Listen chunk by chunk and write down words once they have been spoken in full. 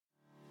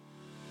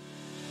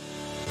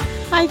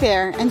Hi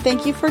there, and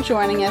thank you for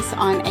joining us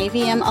on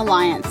AVM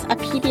Alliance, a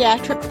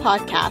pediatric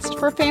podcast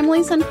for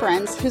families and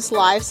friends whose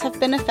lives have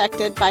been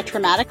affected by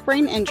traumatic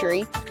brain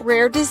injury,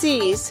 rare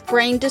disease,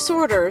 brain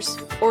disorders,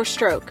 or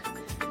stroke.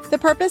 The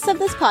purpose of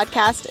this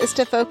podcast is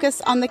to focus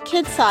on the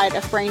kid side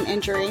of brain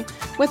injury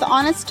with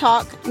honest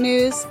talk,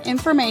 news,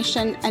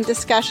 information, and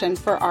discussion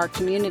for our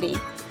community.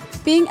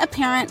 Being a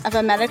parent of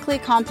a medically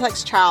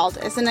complex child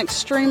is an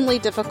extremely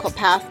difficult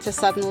path to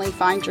suddenly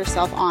find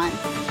yourself on.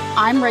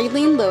 I'm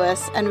Raylene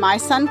Lewis, and my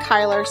son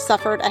Kyler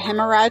suffered a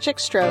hemorrhagic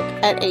stroke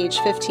at age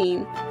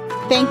 15.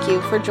 Thank you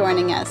for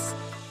joining us.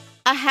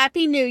 A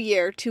happy new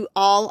year to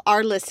all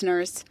our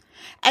listeners.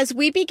 As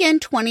we begin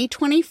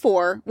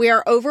 2024, we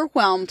are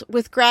overwhelmed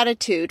with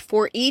gratitude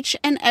for each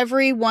and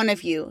every one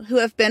of you who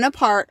have been a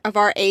part of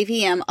our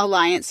AVM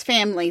Alliance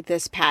family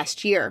this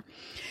past year.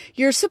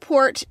 Your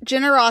support,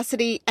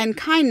 generosity, and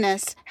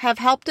kindness have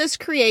helped us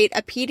create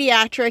a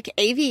pediatric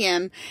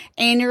AVM,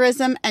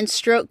 aneurysm, and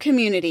stroke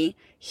community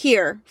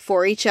here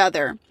for each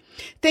other.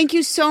 Thank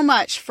you so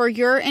much for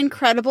your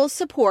incredible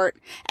support,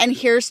 and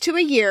here's to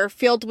a year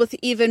filled with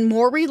even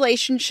more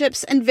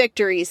relationships and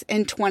victories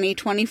in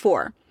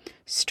 2024.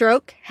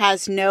 Stroke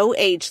has no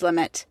age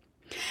limit.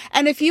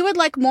 And if you would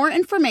like more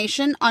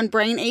information on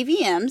brain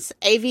AVMs,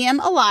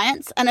 AVM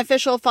Alliance, an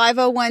official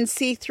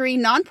 501c3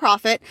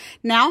 nonprofit,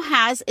 now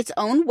has its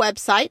own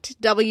website,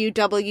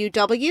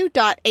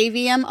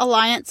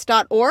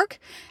 www.avmalliance.org,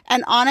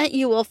 and on it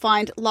you will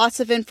find lots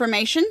of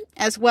information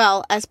as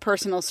well as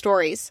personal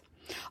stories.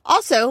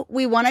 Also,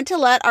 we wanted to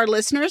let our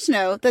listeners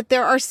know that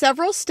there are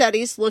several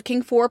studies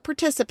looking for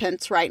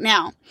participants right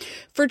now.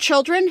 For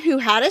children who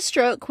had a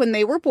stroke when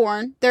they were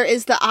born, there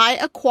is the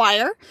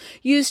iAquire,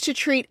 used to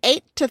treat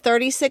 8 to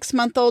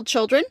 36-month-old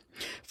children.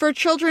 For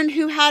children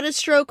who had a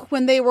stroke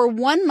when they were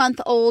 1 month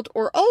old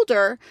or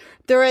older,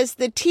 there is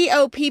the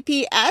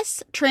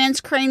TOPPS,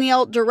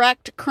 transcranial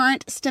direct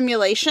current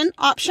stimulation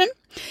option.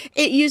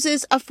 It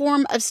uses a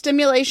form of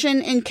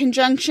stimulation in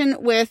conjunction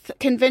with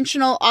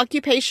conventional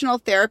occupational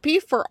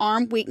therapy for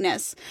arm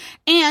weakness.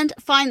 And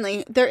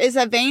finally, there is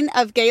a vein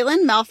of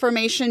Galen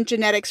malformation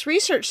genetics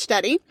research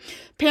study.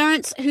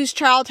 Parents whose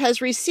child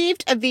has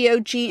received a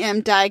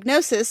VOGM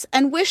diagnosis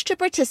and wish to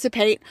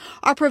participate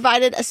are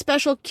provided a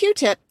special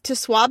Q-tip to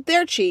swab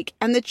their cheek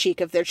and the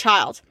cheek of their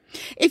child.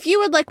 If you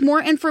would like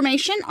more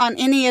information on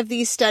any of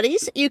these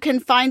studies, you can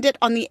find it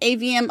on the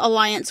AVM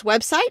Alliance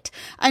website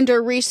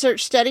under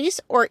Research Studies,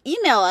 or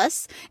email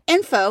us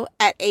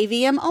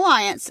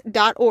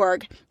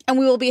info@avmalliance.org, and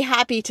we will be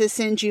happy to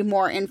send you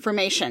more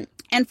information.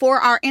 And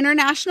for our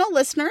international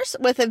listeners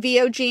with a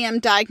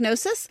VOGM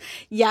diagnosis,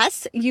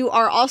 yes, you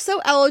are also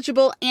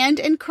eligible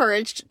and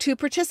encouraged to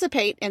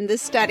participate in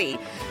this study.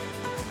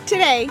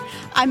 Today,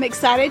 I'm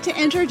excited to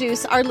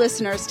introduce our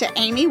listeners to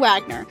Amy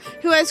Wagner,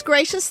 who has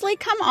graciously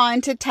come on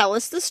to tell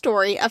us the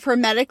story of her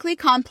medically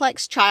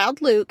complex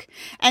child, Luke,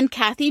 and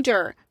Kathy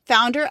Durr,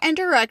 founder and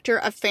director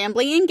of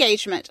Family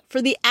Engagement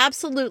for the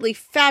absolutely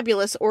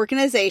fabulous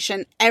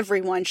organization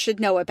everyone should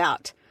know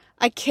about,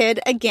 A Kid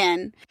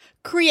Again.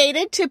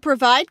 Created to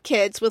provide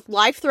kids with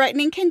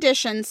life-threatening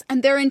conditions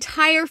and their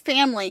entire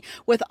family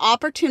with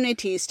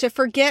opportunities to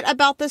forget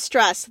about the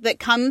stress that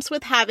comes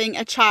with having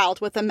a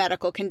child with a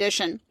medical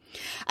condition.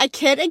 A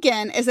Kid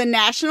Again is a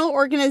national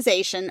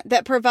organization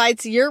that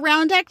provides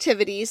year-round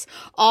activities,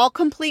 all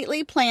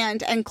completely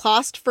planned and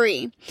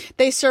cost-free.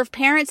 They serve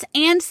parents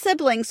and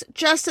siblings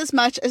just as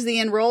much as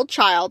the enrolled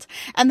child,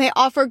 and they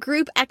offer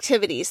group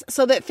activities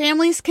so that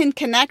families can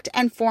connect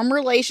and form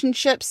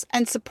relationships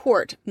and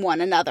support one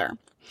another.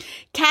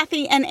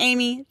 Kathy and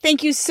Amy,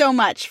 thank you so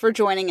much for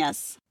joining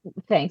us.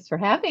 Thanks for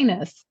having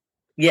us.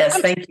 Yes,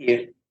 thank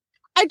you.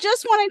 I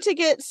just wanted to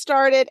get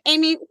started.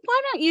 Amy,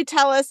 why don't you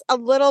tell us a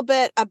little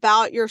bit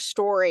about your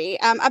story,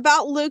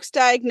 about Luke's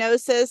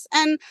diagnosis,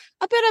 and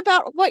a bit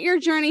about what your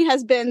journey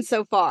has been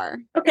so far?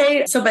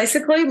 Okay, so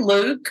basically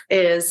Luke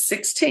is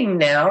 16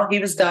 now. He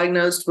was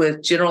diagnosed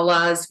with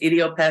generalized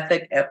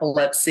idiopathic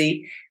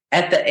epilepsy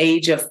at the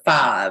age of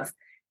 5.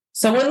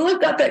 So when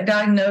Luke got that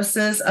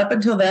diagnosis, up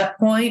until that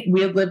point,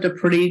 we had lived a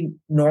pretty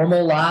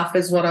normal life,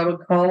 is what I would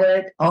call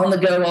it. On the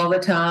go all the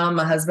time.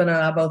 My husband and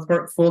I both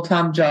worked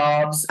full-time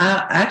jobs.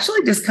 I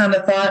actually just kind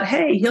of thought,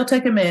 hey, he'll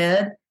take a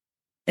med.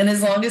 And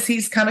as long as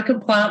he's kind of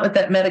compliant with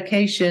that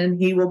medication,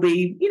 he will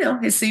be,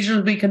 his seizures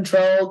will be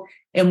controlled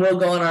and we'll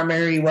go on our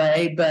merry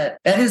way. But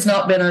that has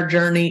not been our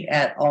journey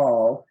at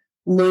all.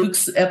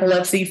 Luke's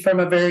epilepsy from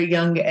a very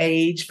young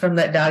age, from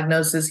that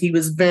diagnosis, he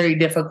was very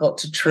difficult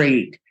to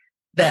treat.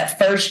 That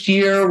first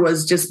year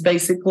was just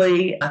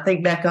basically, I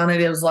think back on it,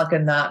 it was like a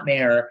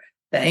nightmare.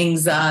 The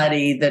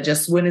anxiety, the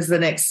just when is the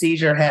next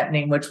seizure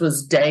happening, which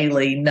was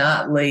daily,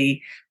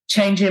 nightly,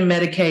 changing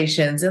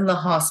medications in the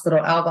hospital,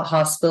 out of the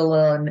hospital.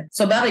 And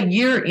so about a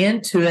year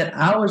into it,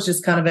 I was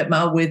just kind of at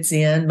my wit's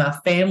end. My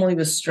family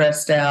was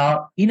stressed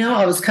out.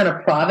 I was kind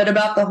of private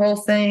about the whole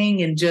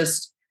thing, and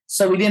just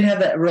so we didn't have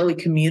that really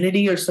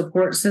community or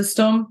support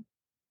system.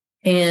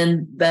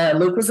 And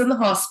Luke was in the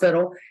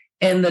hospital.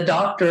 And the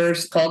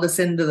doctors called us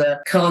into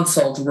the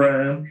consult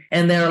room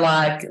and they're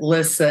like,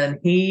 listen,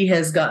 he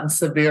has gotten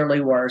severely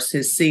worse.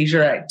 His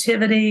seizure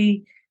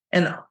activity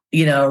and,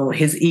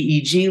 his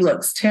EEG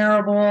looks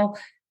terrible.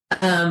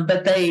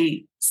 But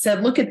they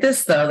said, look at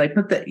this, though.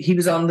 They he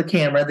was on the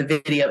camera, the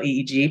video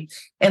EEG.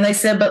 And they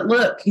said, but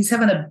look, he's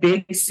having a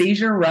big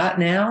seizure right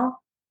now.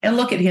 And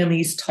look at him.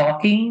 He's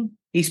talking.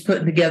 He's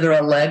putting together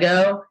a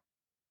Lego.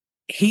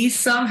 He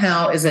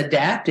somehow is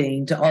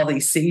adapting to all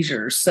these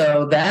seizures.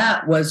 So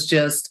that was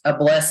just a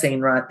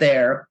blessing right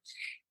there.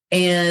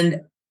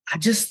 And I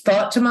just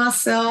thought to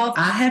myself,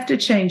 I have to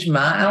change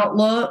my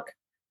outlook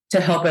to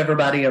help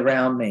everybody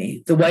around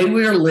me. The way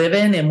we're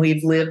living, and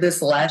we've lived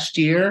this last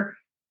year,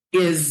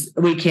 is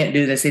we can't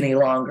do this any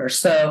longer.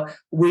 So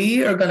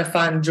we are going to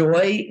find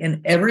joy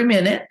in every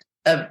minute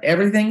of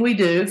everything we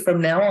do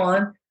from now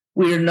on.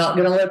 We are not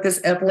going to let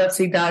this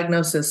epilepsy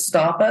diagnosis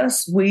stop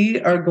us.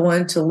 We are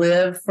going to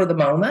live for the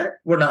moment.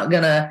 We're not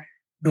going to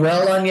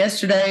dwell on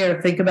yesterday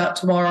or think about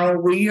tomorrow.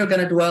 We are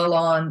going to dwell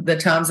on the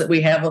times that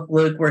we have with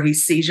Luke where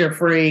he's seizure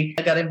free.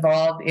 I got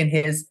involved in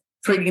his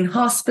treating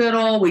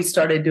hospital. We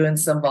started doing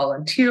some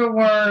volunteer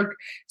work.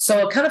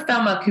 So I kind of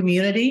found my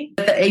community.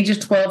 At the age of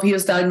 12, he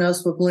was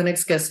diagnosed with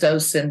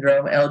Lennox-Gastaut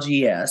syndrome,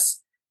 LGS.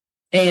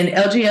 And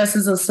LGS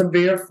is a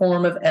severe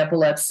form of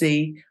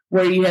epilepsy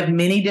where you have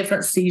many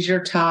different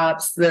seizure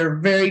types. They're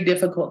very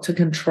difficult to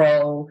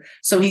control.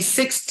 So he's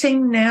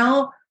 16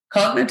 now.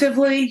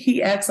 Cognitively,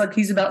 he acts like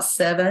he's about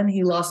 7.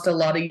 He lost a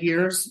lot of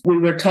years. We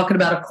were talking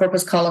about a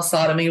corpus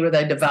callosotomy where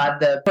they divide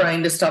the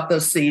brain to stop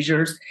those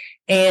seizures.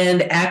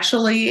 And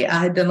actually, I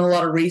had done a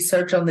lot of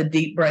research on the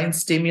deep brain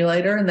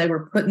stimulator, and they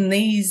were putting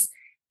these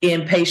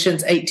in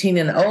patients 18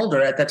 and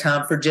older at the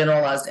time for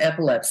generalized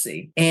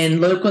epilepsy.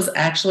 And Luke was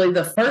actually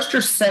the first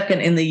or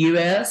second in the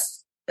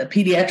U.S., a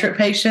pediatric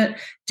patient,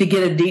 to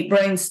get a deep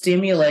brain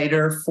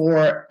stimulator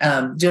for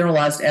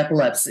generalized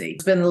epilepsy.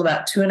 It's been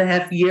about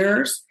 2.5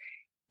 years.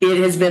 It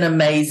has been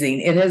amazing.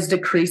 It has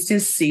decreased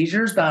his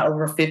seizures by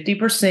over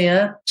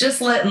 50%.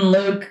 Just letting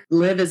Luke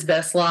live his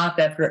best life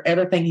after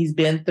everything he's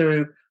been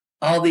through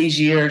all these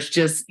years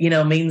just,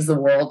 means the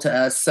world to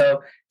us.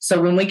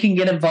 So when we can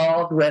get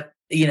involved with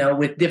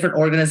different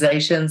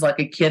organizations like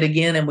A Kid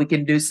Again, and we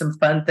can do some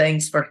fun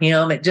things for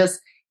him,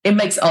 it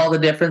makes all the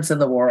difference in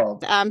the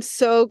world. I'm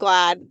so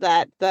glad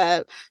that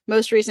the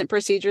most recent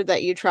procedure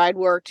that you tried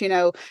worked.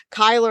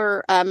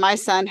 Kyler, my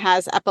son,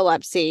 has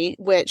epilepsy,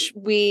 which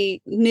we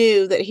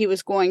knew that he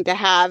was going to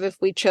have if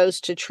we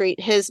chose to treat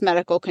his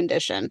medical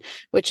condition,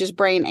 which is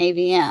brain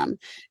AVM.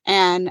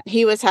 And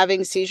he was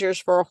having seizures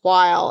for a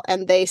while,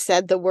 and they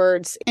said the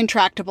words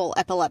intractable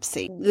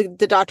epilepsy.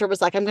 The doctor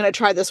was like, I'm going to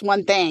try this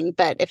one thing,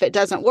 but if it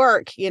doesn't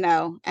work,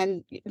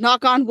 and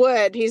knock on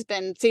wood, he's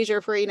been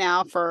seizure free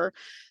now for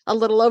a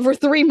little over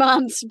 3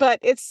 months, but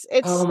it's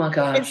oh my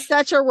gosh, it's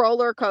such a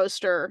roller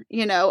coaster,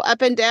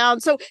 up and down.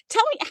 So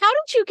tell me, how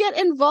did you get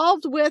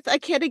involved with A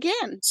Kid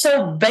Again?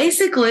 So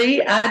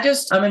basically, I'm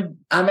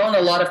on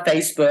a lot of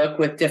Facebook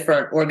with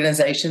different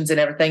organizations and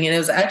everything, and it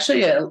was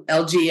actually a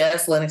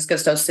LGS,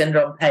 Lennox-Gastaut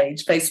syndrome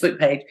Facebook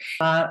page.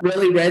 I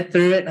really read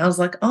through it, and I was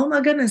like, oh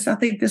my goodness, I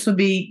think this would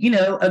be,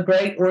 a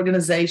great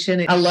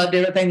organization. I loved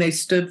everything they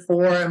stood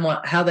for and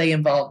how they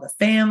involved the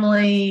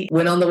family.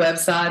 Went on the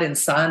website and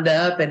signed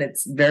up, and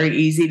it's very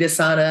easy to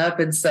sign up.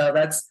 And so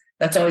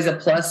that's always a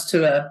plus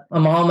to a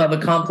mom of a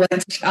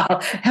complex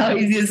child. How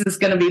easy is this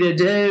going to be to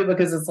do?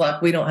 Because it's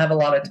like, we don't have a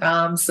lot of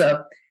time.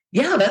 So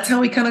yeah, that's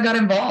how we kind of got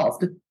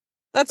involved.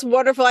 That's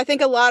wonderful. I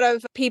think a lot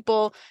of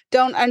people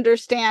don't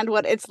understand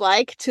what it's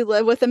like to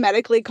live with a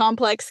medically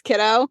complex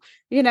kiddo,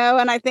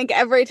 and I think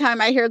every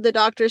time I hear the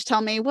doctors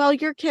tell me, well,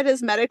 your kid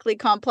is medically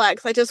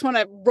complex, I just want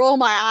to roll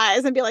my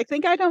eyes and be like,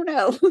 think I don't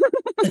know.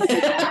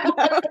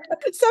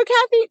 So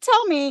Kathy,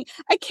 tell me,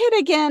 A Kid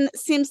Again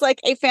seems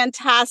like a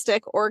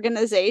fantastic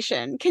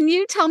organization. Can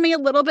you tell me a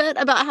little bit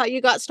about how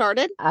you got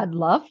started? I'd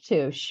love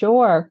to.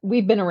 Sure.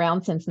 We've been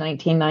around since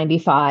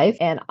 1995,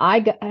 and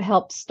I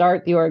helped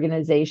start the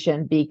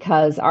organization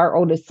because our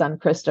oldest son,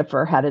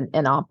 Christopher, had an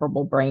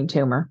inoperable brain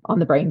tumor on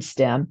the brain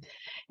stem.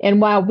 And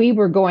while we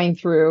were going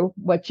through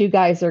what you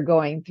guys are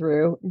going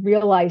through,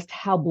 realized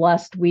how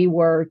blessed we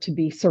were to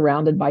be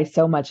surrounded by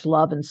so much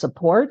love and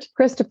support.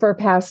 Christopher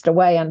passed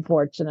away,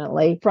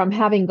 unfortunately. From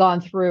having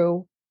gone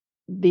through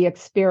the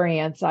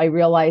experience, I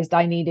realized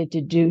I needed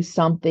to do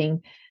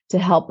something to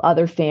help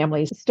other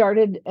families.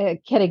 Started A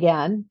Kid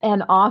Again,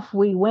 and off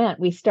we went.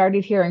 We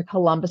started here in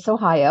Columbus,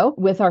 Ohio,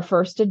 with our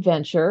first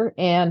adventure.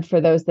 And for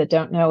those that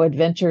don't know,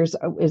 adventures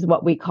is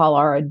what we call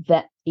our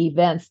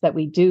events that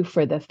we do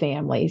for the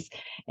families.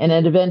 And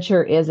an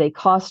adventure is a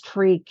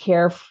cost-free,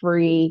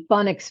 carefree,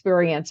 fun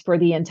experience for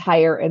the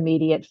entire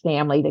immediate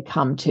family to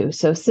come to.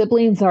 So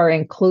siblings are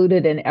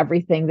included in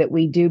everything that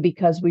we do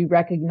because we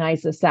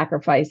recognize the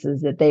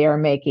sacrifices that they are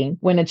making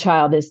when a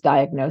child is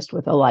diagnosed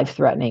with a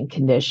life-threatening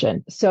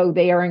condition. So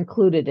they are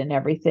included in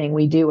everything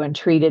we do and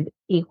treated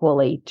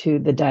equally to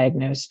the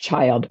diagnosed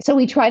child. So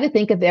we try to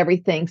think of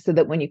everything so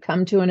that when you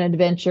come to an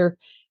adventure,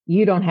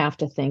 you don't have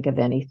to think of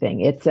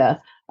anything. It's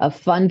a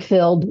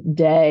fun-filled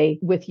day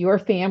with your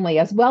family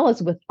as well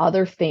as with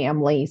other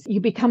families.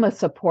 You become a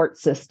support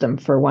system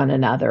for one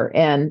another.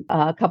 And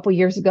a couple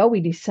years ago,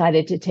 we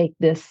decided to take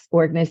this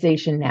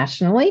organization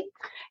nationally.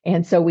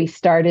 And so we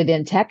started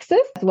in Texas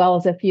as well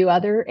as a few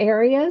other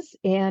areas,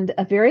 and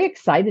very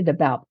excited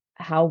about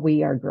how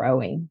we are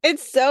growing.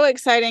 It's so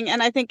exciting.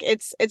 And I think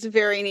it's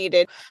very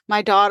needed.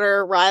 My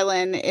daughter,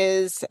 Rylan,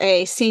 is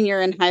a senior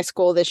in high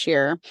school this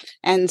year,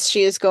 and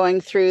she is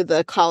going through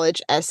the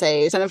college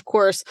essays. And of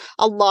course,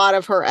 a lot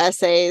of her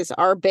essays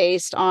are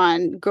based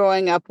on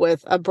growing up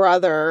with a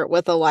brother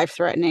with a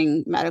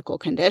life-threatening medical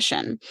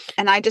condition.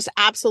 And I just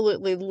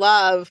absolutely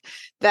love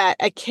that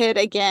a kid,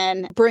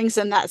 again, brings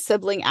in that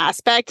sibling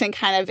aspect and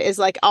kind of is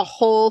like a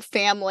whole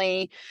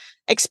family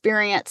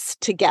experience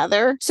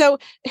together. So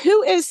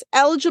who is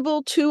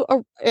eligible to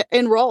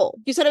enroll?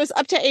 You said it was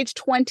up to age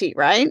 20,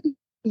 right?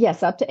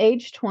 Yes, up to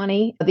age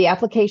 20. The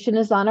application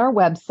is on our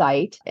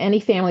website. Any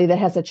family that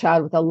has a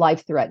child with a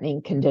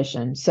life-threatening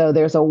condition. So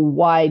there's a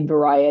wide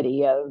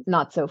variety of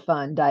not so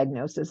fun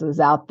diagnoses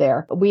out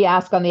there. We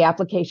ask on the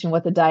application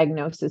what the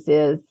diagnosis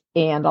is,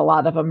 and a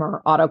lot of them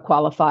are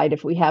auto-qualified.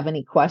 If we have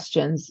any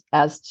questions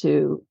as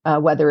to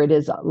whether it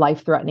is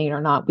life-threatening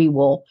or not, we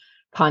will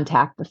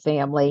contact the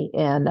family.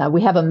 And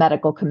we have a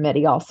medical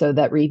committee also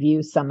that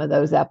reviews some of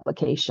those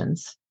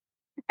applications.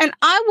 And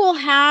I will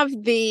have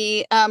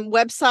the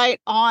website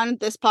on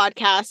this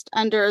podcast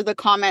under the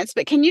comments,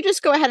 but can you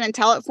just go ahead and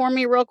tell it for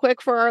me real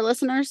quick for our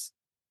listeners?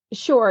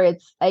 Sure.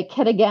 It's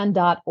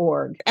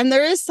akidagain.org. And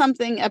there is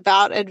something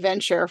about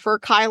adventure for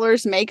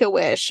Kyler's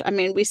Make-A-Wish. I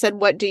mean, we said,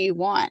 what do you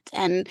want?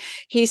 And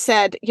he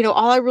said,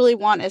 all I really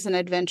want is an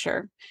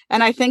adventure.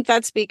 And I think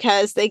that's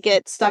because they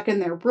get stuck in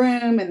their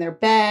room, in their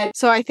bed.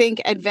 So I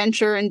think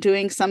adventure and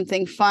doing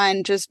something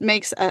fun just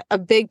makes a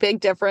big, big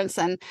difference.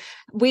 And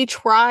we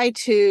try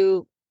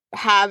to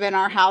have in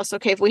our house,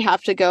 okay, if we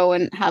have to go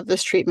and have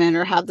this treatment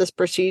or have this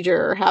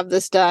procedure or have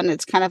this done,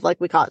 it's kind of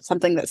like we call it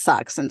something that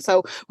sucks. And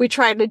so we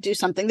try to do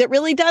something that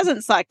really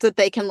doesn't suck that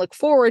they can look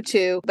forward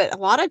to. But a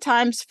lot of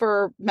times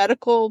for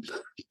medical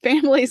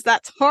families,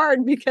 that's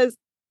hard because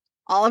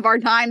all of our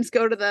times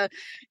go to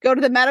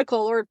the medical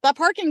or the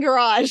parking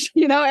garage,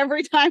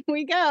 every time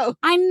we go.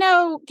 I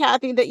know,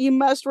 Kathy, that you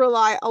must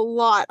rely a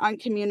lot on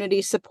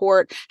community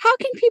support. How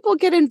can people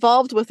get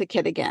involved with A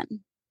Kid Again?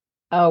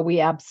 Oh, we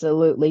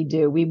absolutely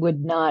do. We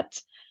would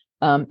not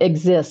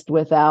exist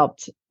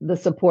without the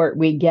support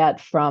we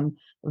get from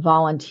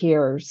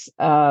volunteers.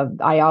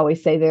 I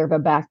always say they're the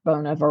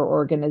backbone of our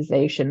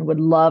organization. Would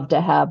love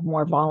to have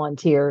more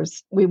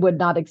volunteers. We would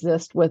not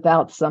exist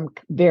without some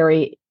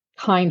very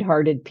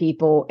kind-hearted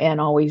people,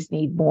 and always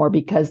need more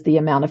because the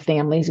amount of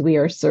families we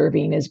are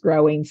serving is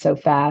growing so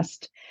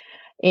fast.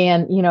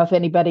 And, if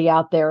anybody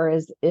out there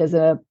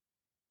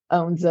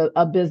owns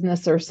a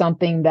business or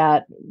something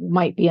that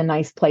might be a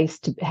nice place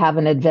to have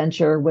an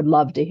adventure, would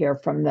love to hear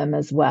from them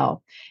as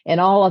well.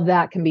 And all of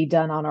that can be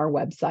done on our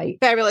website.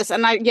 Fabulous.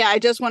 And I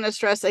just want to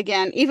stress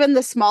again, even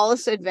the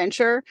smallest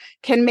adventure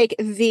can make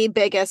the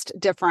biggest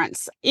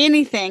difference.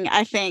 Anything,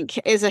 I think,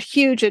 is a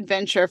huge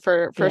adventure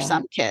for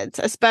some kids,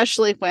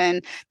 especially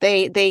when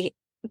they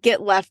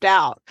get left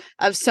out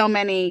of so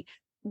many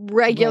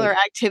regular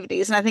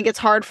activities. And I think it's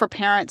hard for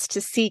parents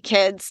to see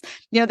kids,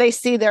 they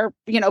see their,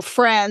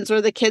 friends or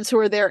the kids who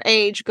are their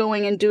age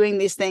going and doing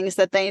these things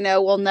that they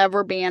know will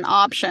never be an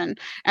option.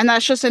 And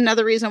that's just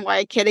another reason why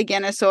A Kid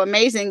Again is so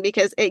amazing,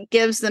 because it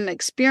gives them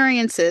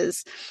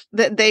experiences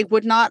that they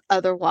would not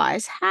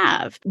otherwise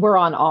have. We're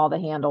on all the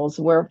handles.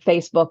 We're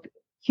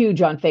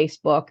huge on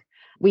Facebook.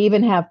 We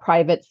even have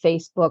private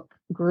Facebook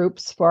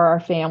groups for our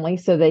family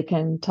so they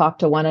can talk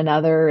to one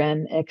another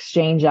and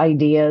exchange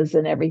ideas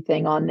and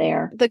everything on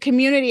there. The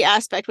community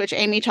aspect, which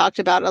Amy talked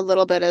about a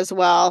little bit as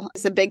well,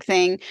 is a big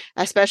thing,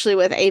 especially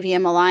with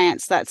AVM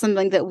Alliance. That's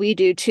something that we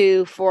do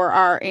too for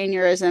our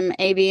aneurysm,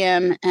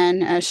 AVM,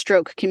 and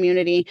stroke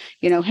community,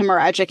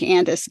 hemorrhagic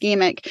and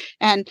ischemic.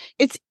 And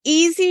it's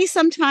easy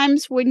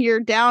sometimes when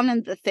you're down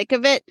in the thick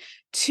of it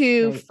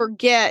to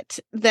forget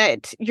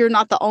that you're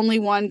not the only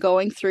one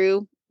going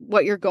through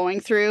what you're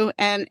going through.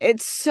 And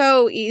it's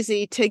so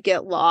easy to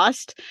get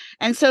lost.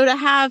 And so to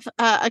have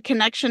a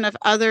connection of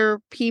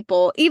other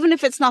people, even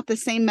if it's not the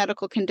same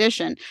medical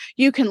condition,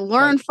 you can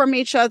learn from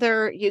each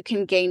other. You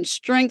can gain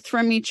strength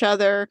from each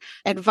other,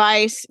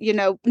 advice,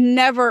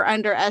 never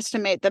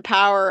underestimate the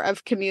power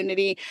of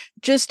community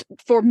just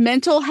for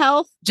mental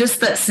health. Just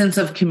that sense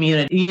of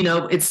community,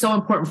 it's so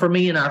important for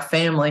me and our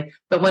family.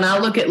 But when I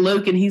look at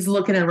Luke and he's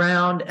looking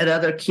around at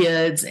other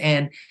kids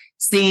and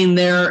seeing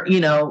their,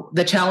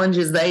 the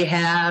challenges they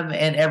have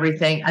and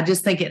everything, I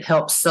just think it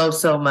helps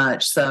so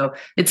much. So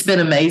it's been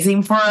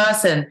amazing for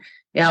us. And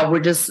we're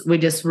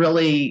just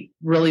really,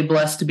 really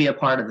blessed to be a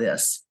part of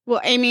this. Well,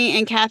 Amy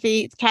and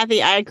Kathy,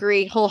 I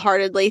agree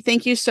wholeheartedly.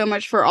 Thank you so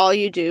much for all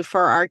you do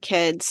for our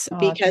kids,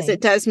 because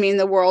it does mean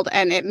the world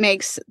and it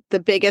makes the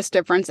biggest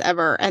difference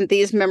ever. And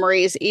these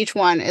memories, each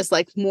one is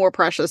like more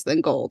precious than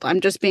gold.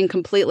 I'm just being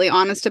completely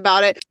honest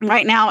about it.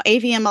 Right now,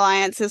 AVM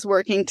Alliance is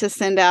working to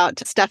send out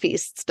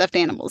stuffies, stuffed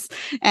animals.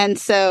 And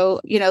so,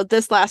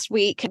 this last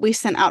week, we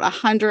sent out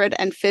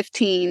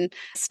 115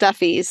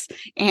 stuffies,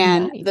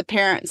 and the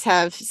parents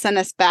have sent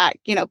us back,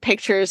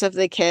 pictures of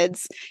the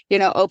kids,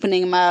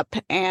 opening them up.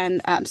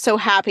 And I'm so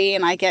happy.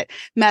 And I get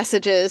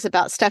messages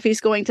about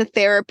stuffies going to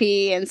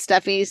therapy and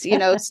stuffies,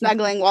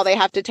 snuggling while they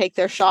have to take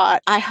their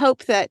shot. I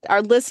hope that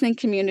our listening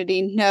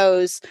community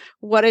knows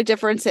what a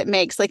difference it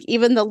makes, like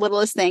even the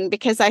littlest thing,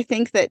 because I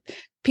think that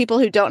people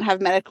who don't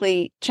have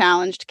medically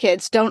challenged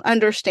kids don't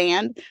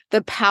understand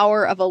the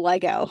power of a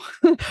Lego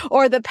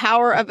or the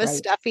power of a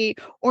stuffy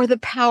or the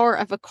power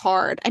of a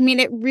card. I mean,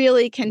 it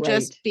really can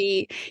just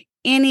be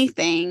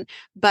anything,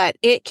 but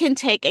it can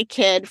take a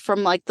kid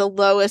from like the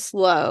lowest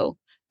low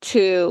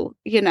to,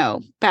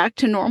 back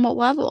to normal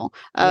level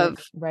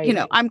of,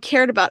 I'm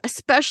cared about,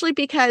 especially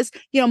because,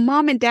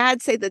 mom and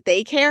dad say that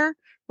they care.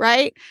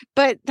 Right.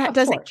 But that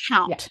doesn't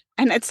count. Yeah.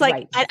 And it's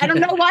like, I don't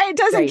know why it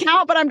doesn't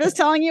count, but I'm just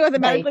telling you, as a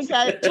medically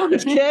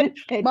challenged kid,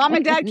 mom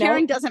and dad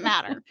caring doesn't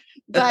matter.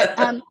 But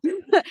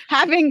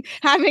having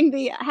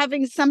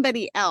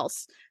somebody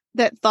else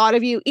that thought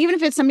of you, even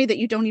if it's somebody that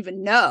you don't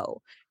even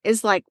know,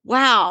 is like,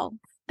 wow,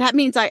 that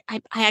means I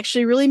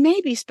actually really may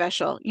be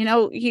special.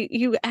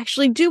 You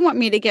actually do want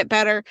me to get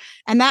better.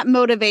 And that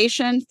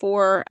motivation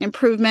for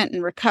improvement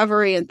and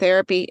recovery and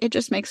therapy, it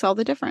just makes all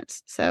the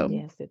difference. So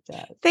yes, it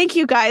does. Thank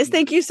you guys.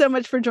 Thank you so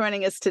much for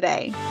joining us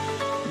today.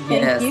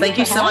 Yes, thank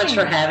you so much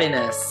for having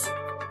us.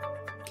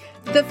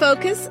 The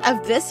focus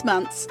of this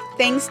month's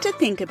Things to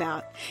Think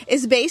About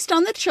is based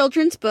on the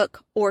children's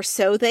book, Or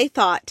So They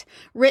Thought,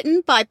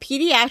 written by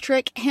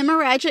pediatric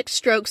hemorrhagic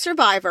stroke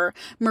survivor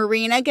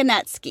Marina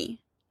Ganetsky.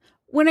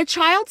 When a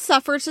child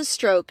suffers a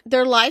stroke,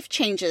 their life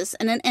changes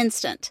in an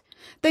instant.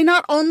 They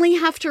not only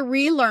have to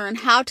relearn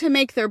how to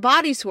make their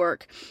bodies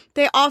work,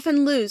 they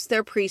often lose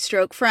their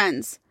pre-stroke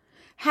friends.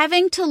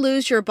 Having to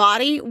lose your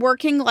body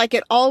working like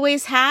it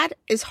always had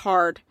is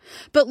hard,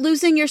 but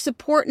losing your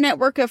support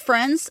network of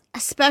friends,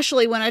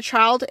 especially when a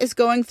child is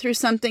going through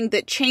something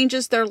that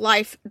changes their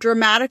life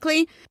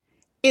dramatically,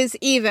 is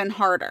even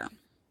harder.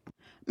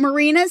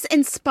 Marina's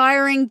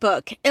inspiring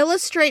book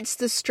illustrates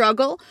the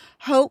struggle,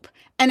 hope,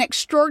 and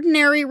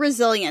extraordinary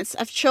resilience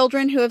of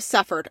children who have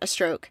suffered a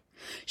stroke.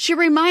 She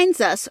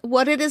reminds us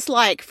what it is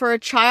like for a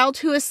child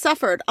who has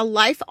suffered a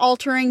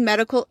life-altering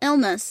medical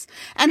illness,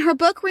 and her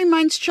book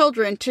reminds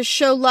children to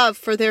show love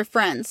for their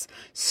friends,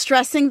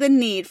 stressing the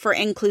need for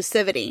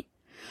inclusivity.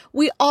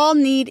 We all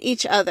need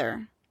each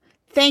other.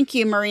 Thank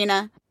you,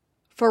 Marina,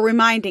 for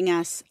reminding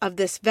us of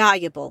this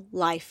valuable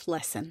life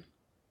lesson.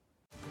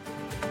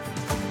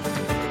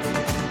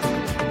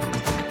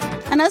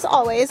 And as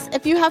always,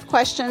 if you have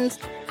questions,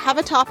 have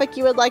a topic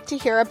you would like to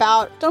hear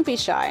about, don't be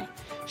shy.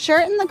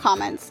 Share it in the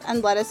comments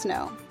and let us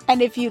know.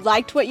 And if you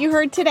liked what you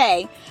heard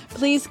today,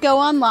 please go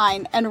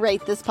online and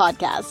rate this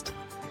podcast.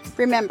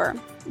 Remember,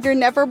 you're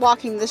never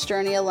walking this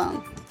journey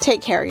alone.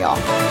 Take care, y'all.